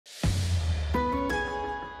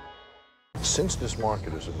Since this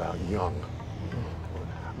market is about young,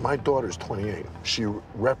 my daughter's 28. She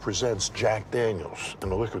represents Jack Daniels in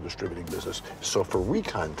the liquor distributing business. So for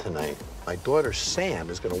recon tonight, my daughter Sam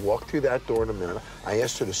is gonna walk through that door in a minute. I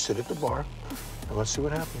asked her to sit at the bar, and let's see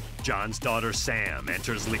what happens. Jon's daughter Sam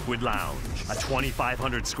enters Liquid Lounge, a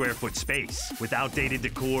 2,500 square foot space with outdated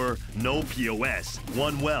decor, no POS,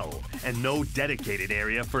 one well, and no dedicated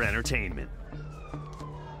area for entertainment.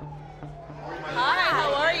 Hi,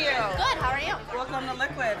 how are you? Good, how are you? Welcome to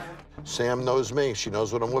Liquid. Sam knows me. She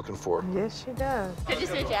knows what I'm looking for. Yes, she does. Could you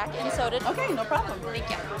say Jack and soda? Okay, no problem. Thank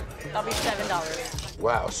you. That'll be $7.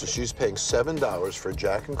 Wow, so she's paying $7 for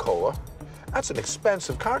Jack and Cola. That's an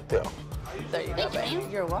expensive cocktail. There you go, Thank you,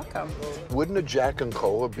 babe. You're welcome. Wouldn't a Jack and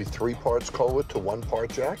Cola be 3 parts Cola to 1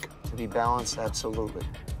 part Jack? To be balanced, absolutely.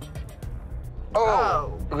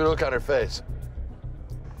 Oh! Look at the look on her face.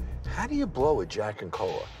 How do you blow a Jack and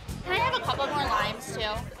Cola? Can I have a couple more limes,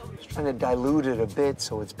 too? Just trying to dilute it a bit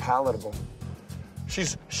so it's palatable.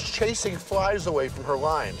 She's chasing flies away from her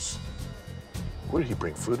lines. What, did he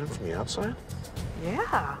bring food in from the outside?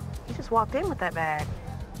 Yeah, he just walked in with that bag.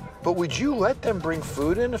 But would you let them bring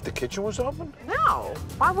food in if the kitchen was open? No,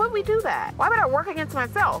 why would we do that? Why would I work against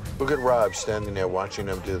myself? Look at Rob standing there watching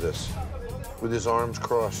them do this, with his arms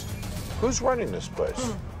crossed. Who's running this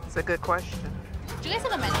place? It's a good question. Do you guys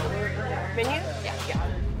have a menu? Menu?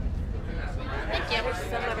 Yeah. Thank you.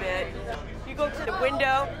 Some of it. You go to the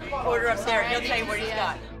window, order up there, he'll tell you what he's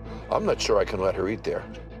got. I'm not sure I can let her eat there.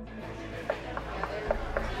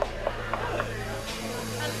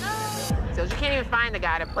 So you can't even find the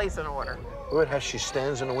guy to place an order. Look at how she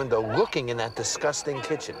stands in the window looking in that disgusting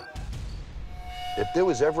kitchen. If there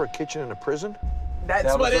was ever a kitchen in a prison,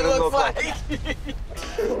 That's what it looks like.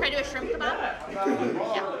 Can I do a shrimp kebab?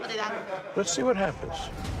 Yeah, I'll do that. let's see what happens.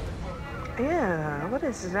 Yeah, what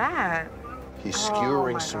is that? He's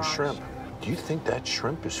skewering my some gosh. shrimp. Do you think that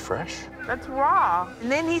shrimp is fresh? That's raw.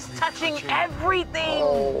 And then he's touching everything.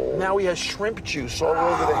 Oh, now he has shrimp juice all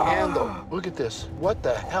over the handle. Look at this. What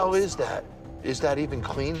the hell is that? Is that even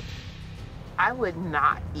clean? I would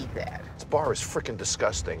not eat that. This bar is freaking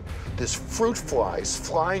disgusting. There's fruit flies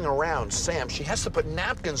flying around. Sam, she has to put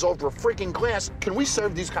napkins over a freaking glass. Can we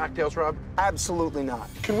serve these cocktails, Rob? Absolutely not.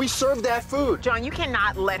 Can we serve that food? John, you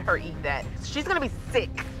cannot let her eat that. She's gonna be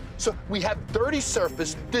sick. So we have dirty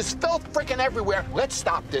surface. There's filth freaking everywhere. Let's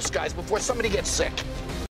stop this, guys, before somebody gets sick.